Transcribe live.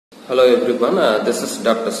Hello everyone, this is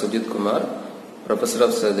Dr. Sujit Kumar, Professor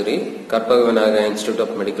of Surgery, Karpagavanaga Institute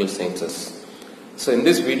of Medical Sciences. So in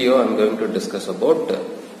this video I am going to discuss about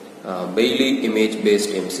Bailey image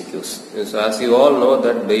based MCQs. So as you all know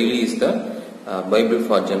that Bailey is the Bible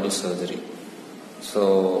for general surgery.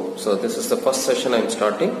 So this is the first session I am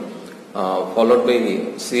starting, followed by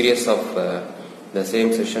a series of the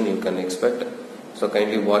same session you can expect. So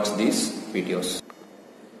kindly watch these videos.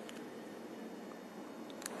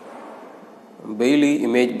 Bailey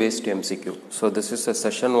image based MCQ. So this is a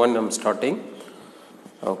session 1 I am starting.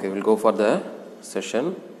 Okay, we'll go for the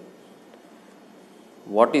session.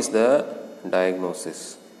 What is the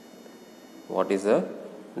diagnosis? What is the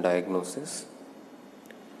diagnosis?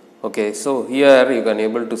 Okay, so here you can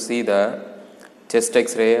able to see the chest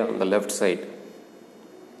X-ray on the left side.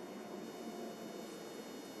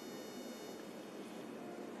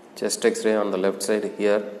 Chest X-ray on the left side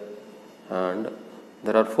here, and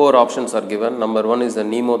there are 4 options are given. Number 1 is the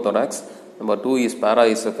pneumothorax, number 2 is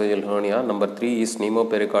paraesophageal hernia, number 3 is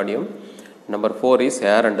pneumopericardium, number 4 is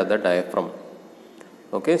hair under the diaphragm.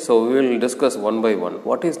 Okay, so we will discuss one by one.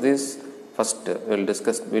 What is this? First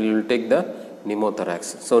we will take the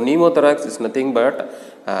pneumothorax. So pneumothorax is nothing but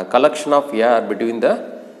a collection of air between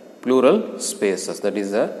the pleural spaces, that is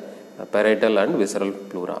the parietal and visceral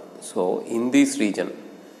pleura. So in this region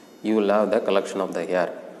you will have the collection of the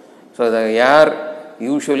air. So the air,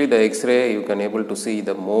 usually the X-ray you can able to see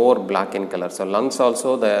the more black in color. So lungs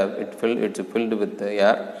also it's filled with the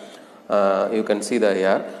air. You can see the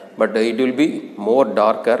air, but it will be more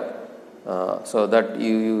darker. So that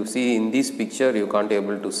you see in this picture you can't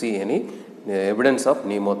able to see any evidence of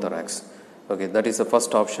pneumothorax. Okay, that is the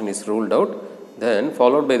first option is ruled out. Then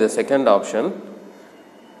followed by the second option,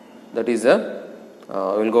 that is the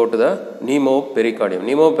we'll go to the pneumopericardium.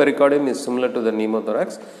 Pneumopericardium is similar to the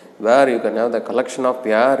pneumothorax, where you can have the collection of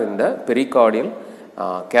air in the pericardial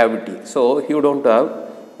cavity. So you don't have,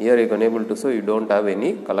 here you can able to see you don't have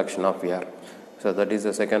any collection of air. So that is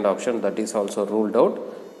the second option, that is also ruled out.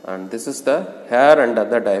 And this is the hair under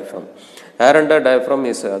the diaphragm. Hair under diaphragm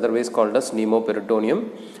is otherwise called as pneumoperitoneum.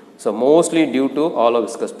 So mostly due to hollow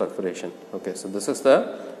viscous perforation. Okay, so this is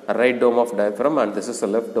the right dome of diaphragm and this is the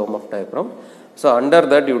left dome of diaphragm. So under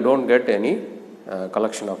that you don't get any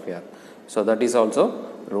collection of air. So that is also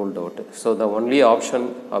ruled out. So the only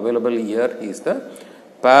option available here is the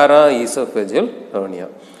paraesophageal hernia.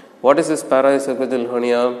 What is this paraesophageal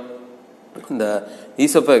hernia? The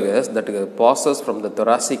esophagus that passes from the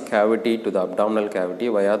thoracic cavity to the abdominal cavity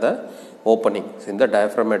via the opening, in the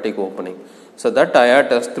diaphragmatic opening. So that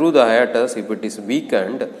hiatus, through the hiatus, if it is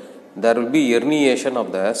weakened, there will be herniation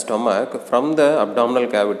of the stomach from the abdominal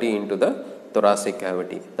cavity into the thoracic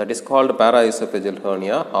cavity. That is called paraesophageal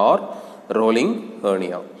hernia or rolling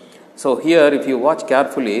hernia. So here if you watch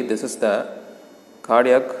carefully, this is the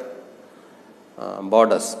cardiac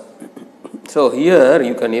borders. So here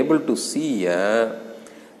you can able to see a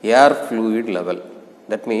air fluid level.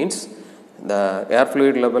 That means the air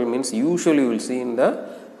fluid level means usually you will see in the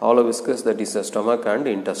hollow viscous, that is the stomach and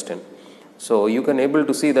intestine. So you can able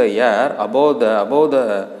to see the air above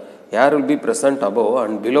the air will be present above,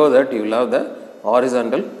 and below that you will have the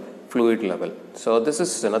horizontal fluid level. So this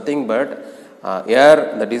is nothing but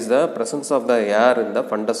air, that is the presence of the air in the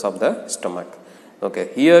fundus of the stomach. Okay,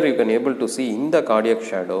 here you can able to see in the cardiac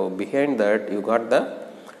shadow, behind that you got the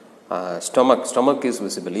stomach is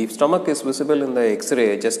visible. If stomach is visible in the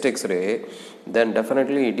X-ray, chest X-ray, then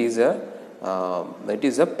definitely it is a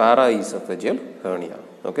paraesophageal hernia.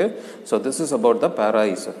 Okay, so this is about the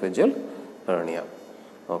paraesophageal hernia.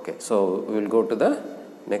 Okay, so we will go to the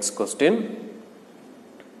next question.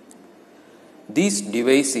 This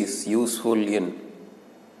device is useful in.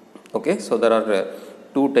 Okay, so there are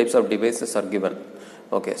 2 types of devices are given.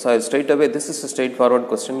 Okay, so straight away, this is a straightforward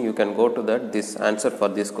question. You can go to that. This answer for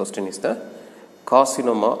this question is the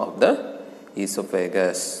carcinoma of the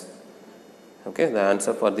esophagus. Okay, the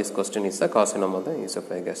answer for this question is the carcinoma of the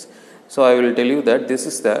esophagus. So I will tell you that this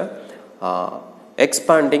is the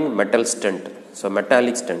expanding metal stent. So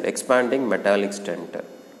metallic stent, expanding metallic stent.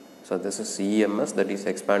 So this is EMS, that is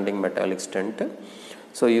expanding metallic stent.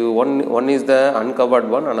 So one is the uncovered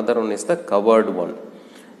one, another one is the covered one.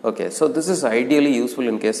 Okay, so this is ideally useful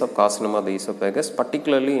in case of carcinoma of the esophagus,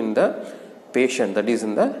 particularly in the patient that is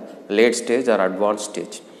in the late stage or advanced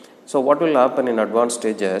stage. So what will happen in advanced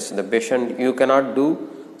stages? The patient, you cannot do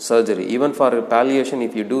surgery. Even for palliation,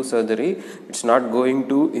 if you do surgery, it's not going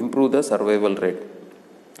to improve the survival rate.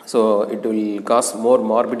 So it will cause more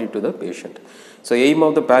morbidity to the patient. So aim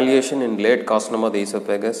of the palliation in late carcinoma of the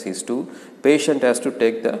esophagus is to patient has to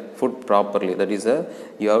take the food properly. That is,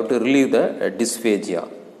 you have to relieve the dysphagia.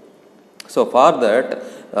 So for that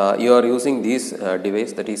you are using this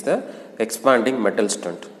device, that is the expanding metal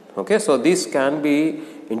stent. Okay, so this can be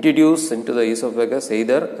introduced into the esophagus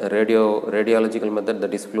either radiological method,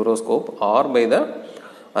 that is fluoroscope, or by the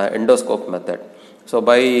endoscope method. So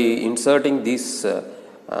by inserting this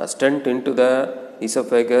stent into the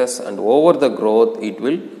esophagus and over the growth, it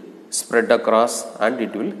will spread across and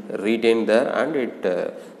it will retain there and it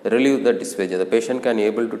relieve the dysphagia. The patient can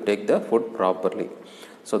able to take the food properly.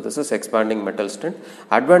 So this is expanding metal stent.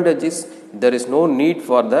 Advantage is there is no need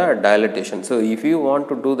for the dilatation. So if you want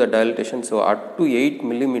to do the dilatation, so up to 8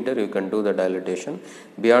 millimeter you can do the dilatation.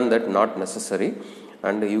 Beyond that, not necessary,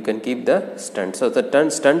 and you can keep the stent. So the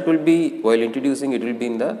stent will be, while introducing, it will be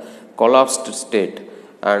in the collapsed state,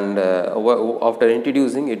 and after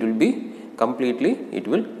introducing, it will be completely, it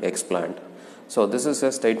will expand. So this is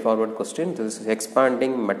a straightforward question. This is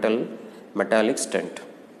expanding metallic stent.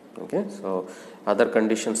 Okay, so other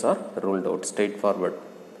conditions are ruled out, straightforward.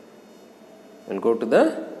 We'll go to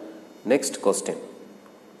the next question.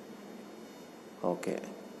 Okay,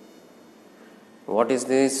 what is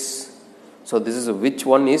this? So this is which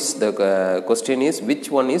one is, the question is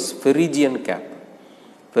which one is pharyngeal cap?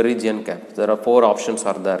 Pharyngeal cap. There are 4 options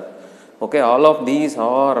are there. Okay, all of these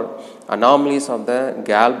are anomalies of the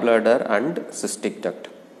gallbladder and cystic duct.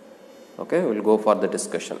 Okay, we'll go for the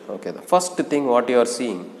discussion. Okay, the first thing what you are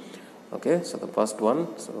seeing. Okay, so the first one,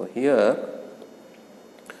 so here,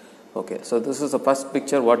 okay, so this is the first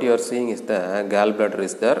picture. What you are seeing is the gallbladder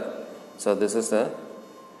is there. So this is the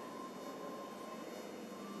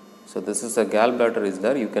gallbladder is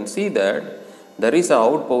there. You can see that there is a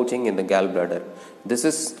outpouching in the gallbladder. This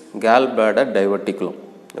is gallbladder diverticulum.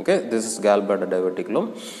 Okay, this is gallbladder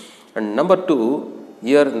diverticulum. And number 2,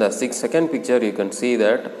 here in the second picture, you can see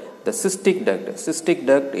that the cystic duct,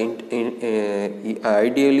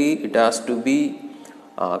 ideally it has to be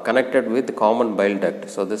connected with common bile duct.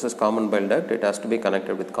 So this is common bile duct, it has to be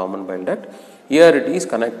connected with common bile duct. Here it is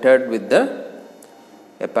connected with the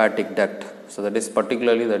hepatic duct. So that is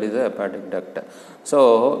particularly, that is the hepatic duct.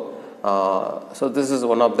 So this is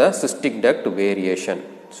one of the cystic duct variation.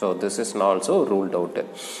 So this is now also ruled out.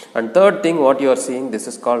 And third thing what you are seeing, this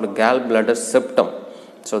is called gallbladder septum.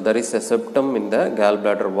 So there is a septum in the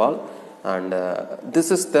gallbladder wall, and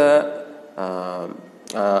this is the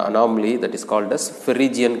anomaly that is called as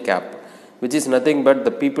pharyngeal cap, which is nothing but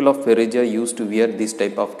the people of Phrygia used to wear this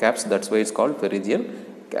type of caps. That's why it's called pharyngeal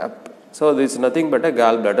cap. So this is nothing but a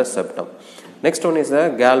gallbladder septum. Next one is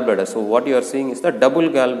the gallbladder. So what you are seeing is the double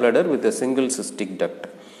gallbladder with a single cystic duct.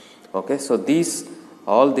 Okay, so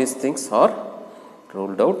all these things are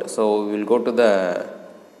ruled out. So we will go to the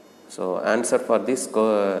answer for this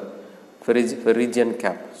pharyngeal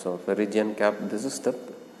cap. So pharyngeal cap, this is the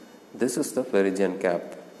pharyngeal cap.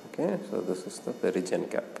 Okay, so this is the pharyngeal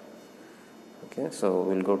cap. Okay, so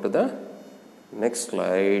we'll go to the next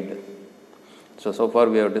slide. So far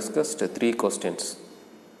we have discussed 3 questions.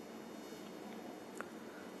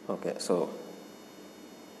 Okay, so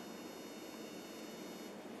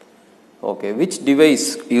which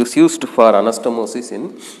device is used for anastomosis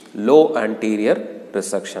in low anterior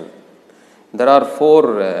resection? There are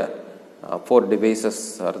 4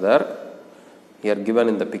 devices are there here given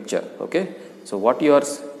in the picture. Okay, so what you are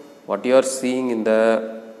seeing in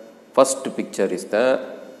the first picture is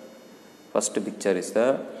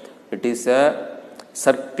it is a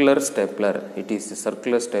circular stapler. It is a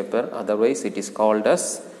circular stapler. Otherwise, it is called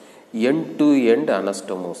as end-to-end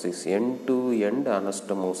anastomosis. End-to-end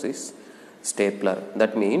anastomosis stapler.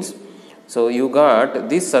 That means, so you got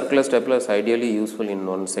this circular stapler is ideally useful in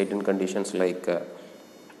non-certain conditions like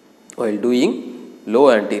while doing low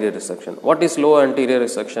anterior resection. What is low anterior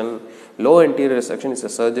resection? Low anterior resection is a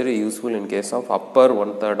surgery useful in case of upper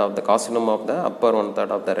 1/3 of the carcinoma of the upper 1/3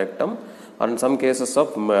 of the rectum, or in some cases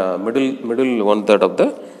of middle 1/3 of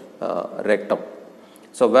the rectum.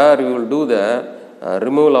 So where you will do the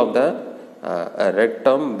removal of the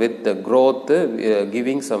rectum with the growth,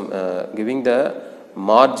 giving the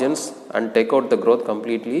margins and take out the growth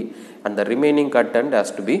completely, and the remaining cut end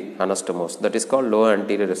has to be anastomosed. That is called low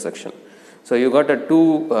anterior resection. So you got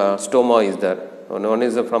 2 stoma is there. One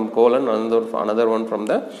is from colon, another one from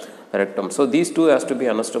the rectum. So these 2 has to be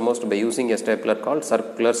anastomosed by using a stapler called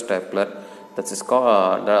circular stapler. That is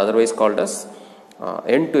called, otherwise called as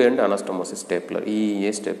end-to-end anastomosis stapler,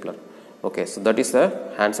 EEA stapler. Okay, so that is the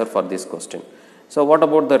answer for this question. So what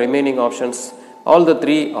about the remaining options? All the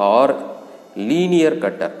 3 are linear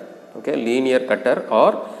cutter. Okay, linear cutter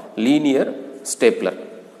or linear stapler.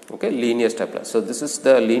 Okay, linear stapler. So this is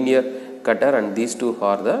the linear cutter and these 2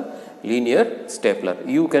 are the linear stapler.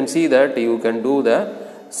 You can see that you can do the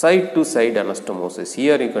side to side anastomosis.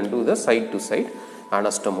 Here you can do the side to side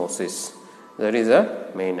anastomosis. That is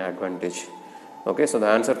a main advantage. Okay, so the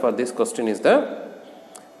answer for this question is the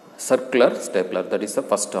circular stapler. That is the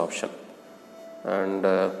first option. And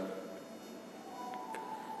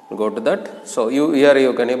go to that. So here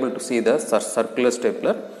you can able to see the circular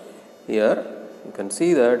stapler. Here you can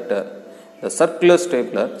see that the circular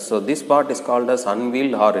stapler. So this part is called as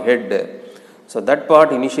unwheel or head. So that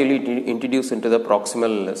part initially introduced into the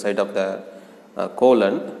proximal side of the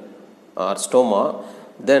colon or stoma.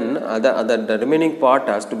 Then the remaining part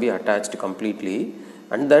has to be attached completely,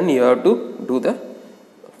 and then you have to do the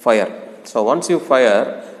fire. So once you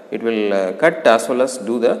fire, it will cut as well as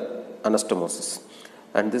do the anastomosis.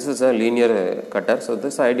 And this is a linear cutter. So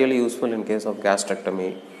this is ideally useful in case of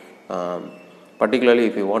gastrectomy, particularly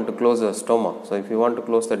if you want to close the stoma. So if you want to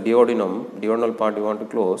close the duodenal part you want to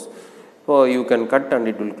close, so you can cut and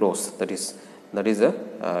it will close. That is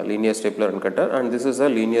a linear stapler and cutter, and this is a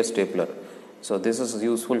linear stapler. So this is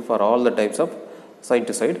useful for all the types of side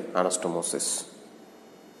to side anastomosis.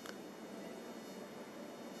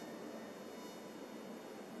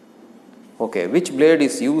 Okay, which blade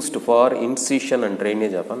is used for incision and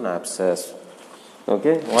drainage of an abscess?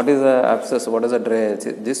 Okay, what is the abscess? What is the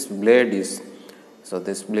drainage? This blade is, so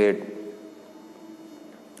this blade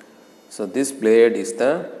is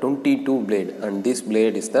the 22 blade, and this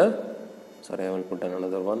blade is the, sorry, I will put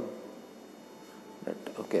another one.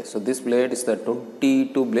 Okay, so this blade is the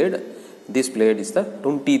 22 blade, this blade is the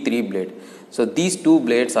 23 blade. So these two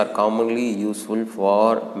blades are commonly useful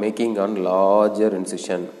for making a larger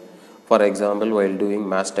incision. For example, while doing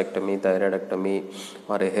mastectomy, thyroidectomy,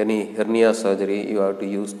 or a hernia surgery, you have to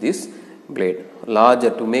use this blade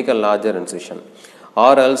to make a larger incision.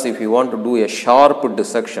 Or else, if you want to do a sharp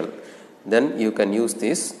dissection, then you can use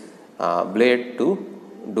this blade to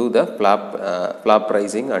do the flap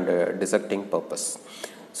rising and dissecting purpose.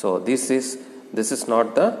 So this is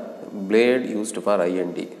not the blade used for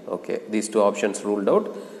IND. Okay, these two options ruled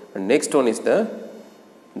out. And next one is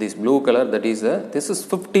this blue color, that is this is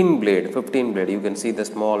 15 blade. You can see the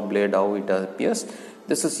small blade how it appears.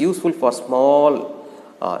 This is useful for small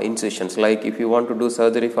incisions, like if you want to do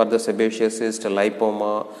surgery for the sebaceous cyst,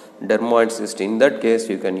 lipoma, dermoid cyst. In that case,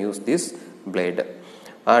 you can use this blade.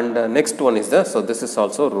 And next one is so this is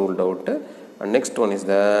also ruled out. And next one is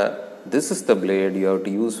this is the blade you have to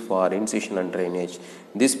use for incision and drainage.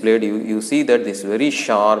 This blade, you see that this is very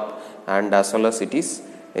sharp, and as well as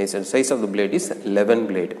the size of the blade is 11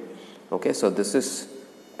 blade. Okay, so this is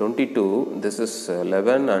 22, this is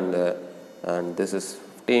 11, and this is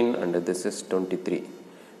 15, and this is 23.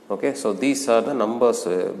 Okay, so these are the numbers,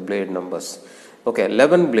 blade numbers. Okay,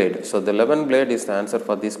 11 blade. So the 11 blade is the answer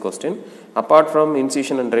for this question. Apart from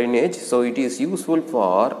incision and drainage, so it is useful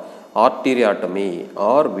for arteriotomy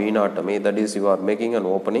or venotomy. That is, you are making an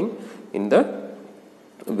opening in the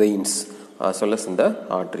veins as well as in the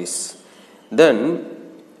arteries. Then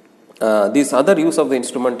this other use of the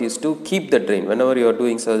instrument is to keep the drain. Whenever you are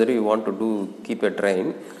doing surgery, you want to keep a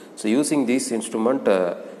drain. So using this instrument,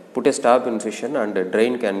 put a stab incision, and a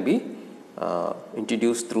drain can be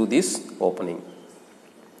introduced through this opening.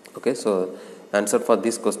 Okay, so answer for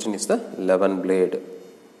this question is the 11 blade.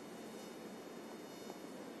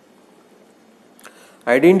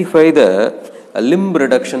 Identify the limb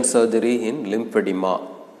reduction surgery in lymphedema.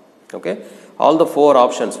 Okay, all the four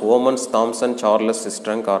options, Woman's, Thompson, Charles,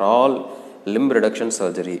 Sistrunk, are all limb reduction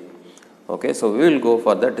surgery. Okay, so we will go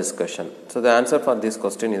for the discussion. So the answer for this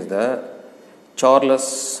question is the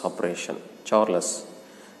Charles operation. Charles.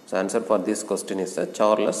 So answer for this question is the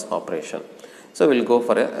Charles operation. So we will go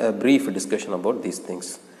for a brief discussion about these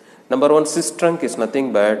things. Number one, Sistrunk is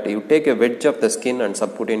nothing but you take a wedge of the skin and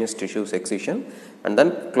subcutaneous tissues excision and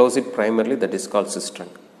then close it primarily. That is called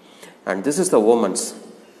Sistrunk. And this is the Woman's.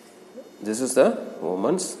 This is the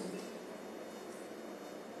Woman's,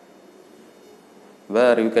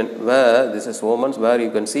 where you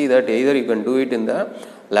can see that either you can do it in the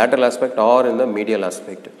lateral aspect or in the medial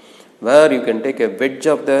aspect, where you can take a wedge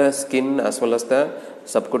of the skin as well as the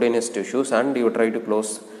subcutaneous tissues and you try to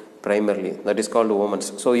close primarily. That is called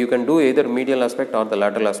Woman's. So you can do either medial aspect or the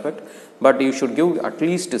lateral aspect, but you should give at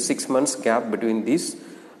least 6 months gap between these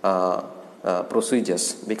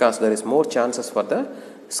procedures, because there is more chances for the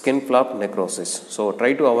skin flap necrosis. So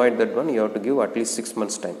try to avoid that one. You have to give at least 6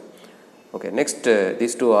 months time. Okay, next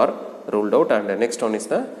these two are ruled out, and the next one is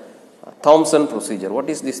the Thompson procedure. What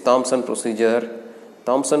is this Thompson procedure?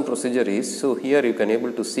 Thompson procedure is, so here you can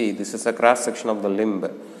able to see this is a cross section of the limb.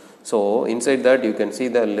 So inside that you can see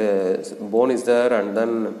the bone is there, and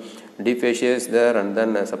then deep fascia is there, and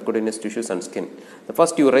then subcutaneous tissues and skin.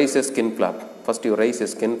 First you raise a skin flap.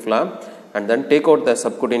 And then take out the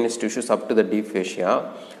subcutaneous tissues up to the deep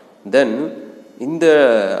fascia. Then in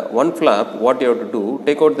the one flap, what you have to do,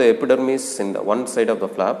 take out the epidermis in the one side of the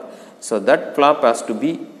flap. So that flap has to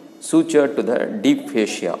be sutured to the deep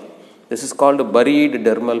fascia. This is called buried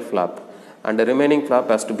dermal flap, and the remaining flap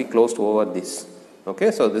has to be closed over this.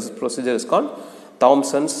 Okay, so this procedure is called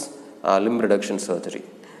Thompson's limb reduction surgery.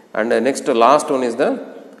 And the last one is the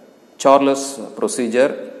Charles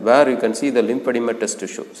procedure, where you can see the lymphadematous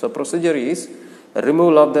tissue. So procedure is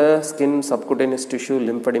removal of the skin, subcutaneous tissue,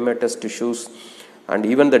 lymphadematous tissues, and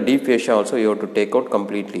even the deep fascia also you have to take out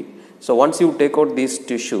completely. So once you take out these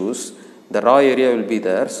tissues, the raw area will be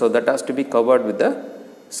there, so that has to be covered with the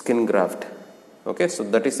skin graft. Okay, so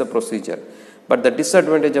that is the procedure. But the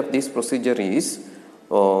disadvantage of this procedure is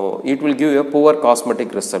it will give you a poor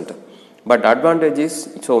cosmetic result. But advantage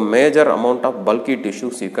is, so major amount of bulky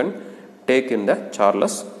tissues you can take in the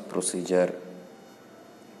Charles procedure.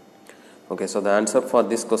 Okay, so the answer for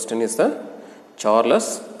this question is the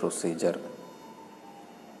Charles procedure.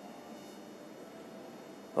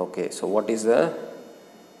 Okay, so what is the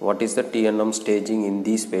TNM staging in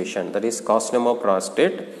these patients? That is carcinoma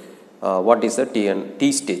prostate. What is the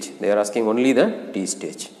T stage? They are asking only the T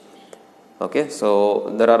stage. Okay,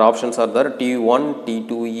 so there are options are there: T1,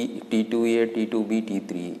 T2E, T2A, T2B,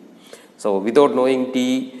 T3E. So without knowing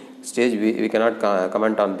T stage, we cannot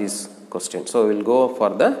comment on this question. So we will go for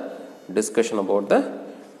the discussion about the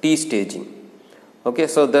T staging. Okay,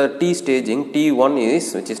 so the T staging, T1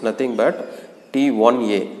 is, which is nothing but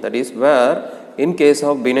T1A. That is where in case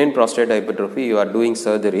of benign prostate hypertrophy, you are doing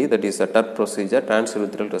surgery, that is a TURP procedure,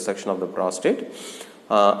 transurethral resection of the prostate.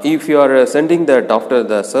 If you are sending that after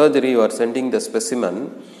the surgery, you are sending the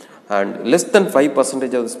specimen, and less than 5%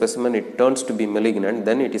 of the specimen it turns to be malignant,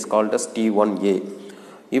 then it is called as T1A.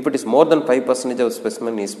 If it is more than 5% of the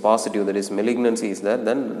specimen is positive, that is malignancy is there,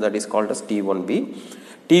 then that is called as T1B.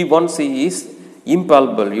 T1C is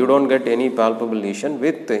impalpable, you don't get any palpable lesion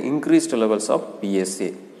with increased levels of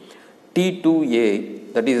PSA.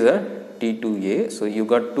 T2A, that is a T2A, so you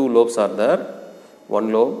got two lobes are there,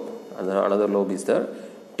 one lobe and another lobe is there.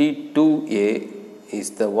 T2A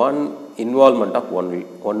is the one involvement of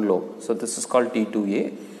one lobe, so this is called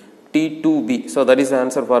T2A. T2B, so that is the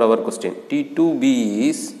answer for our question. T2B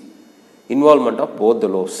is involvement of both the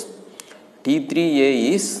lobes.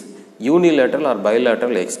 T3A is unilateral or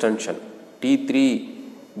bilateral extension.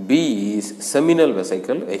 T3B is seminal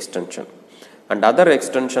vesicle extension. And other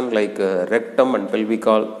extension like rectum and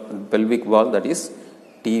pelvic wall, that is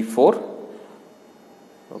T4.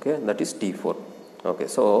 Okay, that is T4. Okay,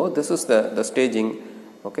 so this is the staging.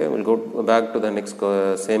 Okay, we'll go back to the next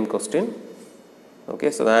same question.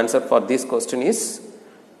 Okay, so the answer for this question is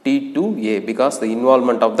T2A, because the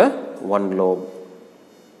involvement of the one lobe.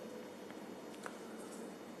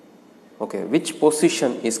 Okay, which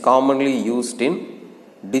position is commonly used in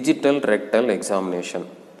digital rectal examination?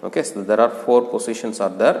 Okay, so there are 4 positions are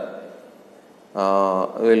there.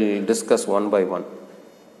 We'll discuss one by one.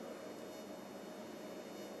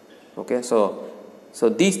 Okay, so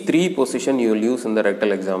these 3 positions you will use in the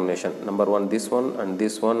rectal examination. Number 1, this one, and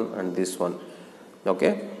this one, and this one.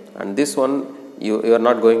 Okay, and this one you are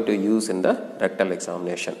not going to use in the rectal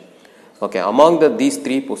examination. Okay, among these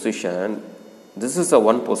 3 positions, this is a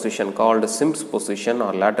one position called Sims position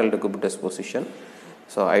or lateral decubitus position.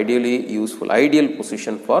 So ideally useful, ideal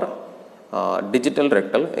position for digital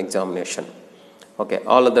rectal examination. Okay,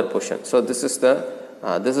 all other positions. So this is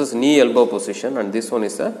this is knee elbow position, and this one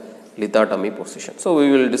is a lithotomy position. So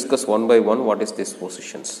we will discuss one by one what is these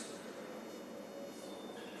positions.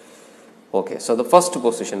 Okay, so the first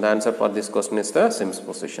position, the answer for this question is the Sims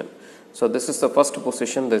position. So this is the first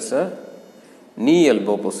position. This is a knee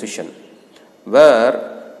elbow position,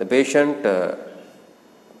 where the patient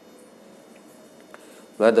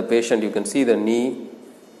you can see the knee,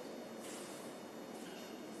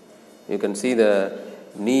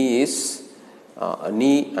 is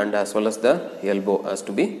knee and as well as the elbow has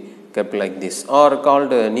to be kept like this, or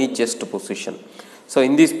called knee chest position. So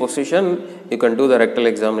in this position you can do the rectal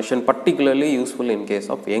examination, particularly useful in case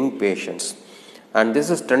of young patients. And this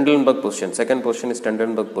is Trendelenburg position. Second position is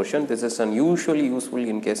Trendelenburg position. This is unusually useful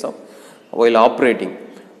in case of while operating,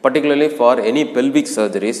 particularly for any pelvic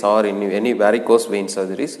surgeries or any varicose vein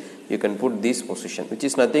surgeries. You can put this position, which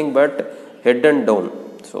is nothing but head and down.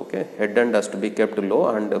 So okay, head end has to be kept low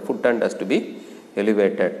and foot end has to be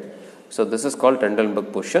elevated. So this is called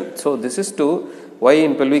Trendelenburg position. So this is why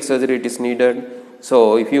in pelvic surgery it is needed.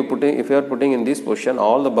 So if you are putting in this position,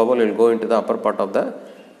 all the bowel will go into the upper part of the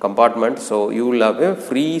compartment, so you will have a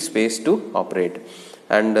free space to operate,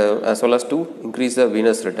 and as well as to increase the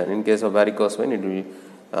venous return. In case of varicose vein, it will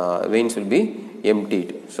veins will be emptied.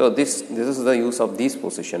 So this is the use of these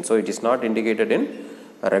positions. So it is not indicated in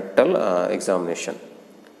rectal examination.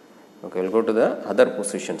 Okay, we'll go to the other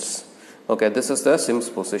positions. Okay, this is the Sims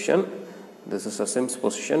position. This is a Sims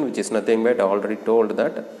position, which is nothing but I already told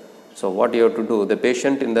that. So what you have to do, the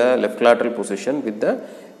patient in the left lateral position with the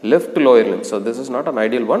left lower limb. So this is not an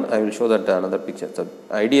ideal one. I will show that another picture. So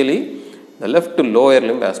ideally, the left lower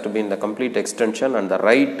limb has to be in the complete extension, and the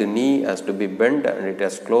right knee has to be bent and it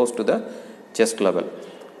is close to the chest level.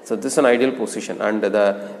 So this is an ideal position, and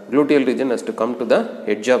the gluteal region has to come to the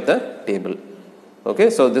edge of the table. Okay,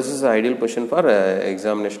 so this is the ideal position for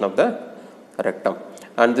examination of the rectum,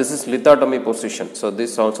 and this is lithotomy position. So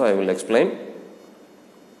this also I will explain.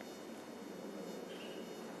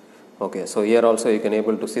 Okay, so here also you can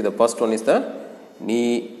able to see the first one is the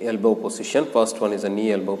knee elbow position. First one is the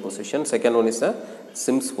knee elbow position. Second one is the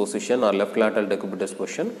Sims position or left lateral decubitus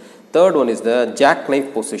position. Third one is the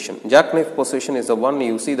jackknife position. Jackknife position is the one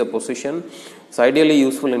you see the position. It's ideally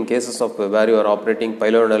useful in cases of where you are operating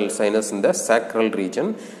pylorodial sinus in the sacral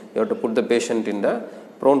region. You have to put the patient in the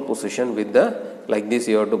prone position with the like this.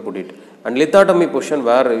 You have to put it. And lithotomy position,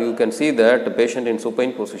 where you can see that the patient in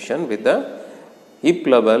supine position with the hip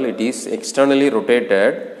level, it is externally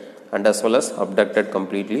rotated and as well as abducted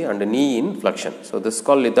completely, and knee in flexion. So this is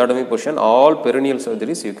called lithotomy position. All perineal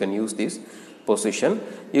surgeries you can use this position.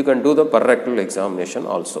 You can do the perrectal examination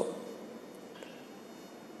also.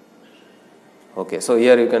 Okay, so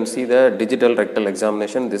here you can see the digital rectal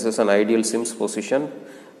examination. This is an ideal Sims position,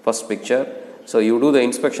 first picture. So you do the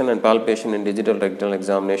inspection and palpation in digital rectal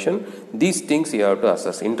examination. These things you have to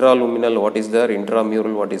assess. Intraluminal, what is there?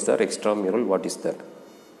 Intramural, what is there? Extramural, what is there?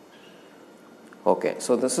 Okay,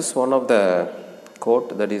 so this is one of the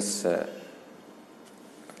quote, that is,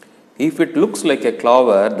 if it looks like a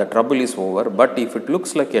clover, the trouble is over, but if it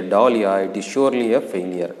looks like a dahlia, it is surely a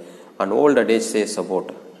failure. An old adage says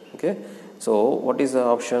about. Okay, so what is the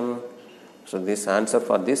option? So this answer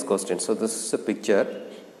for this question. So this is a picture.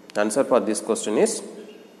 Answer for this question is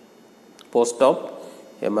post-op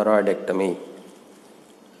hemorrhoidectomy.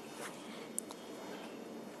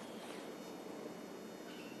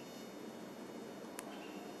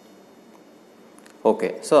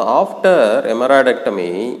 Okay, so after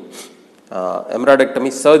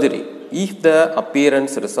hemorrhoidectomy surgery, if the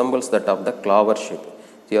appearance resembles that of the clover shape,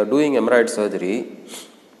 so you are doing hemorrhoid surgery.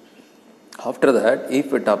 After that,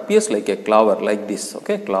 if it appears like a clover, like this,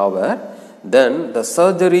 okay, clover, then the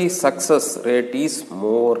surgery success rate is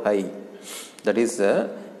more high. That is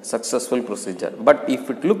a successful procedure. But if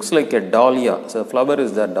it looks like a dahlia, so flower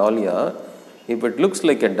is the dahlia. If it looks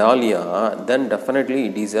like a dahlia, then definitely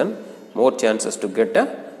it is an more chances to get a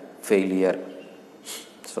failure.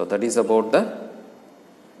 So that is about the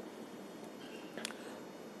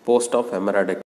post-op hemorrhoidectomy.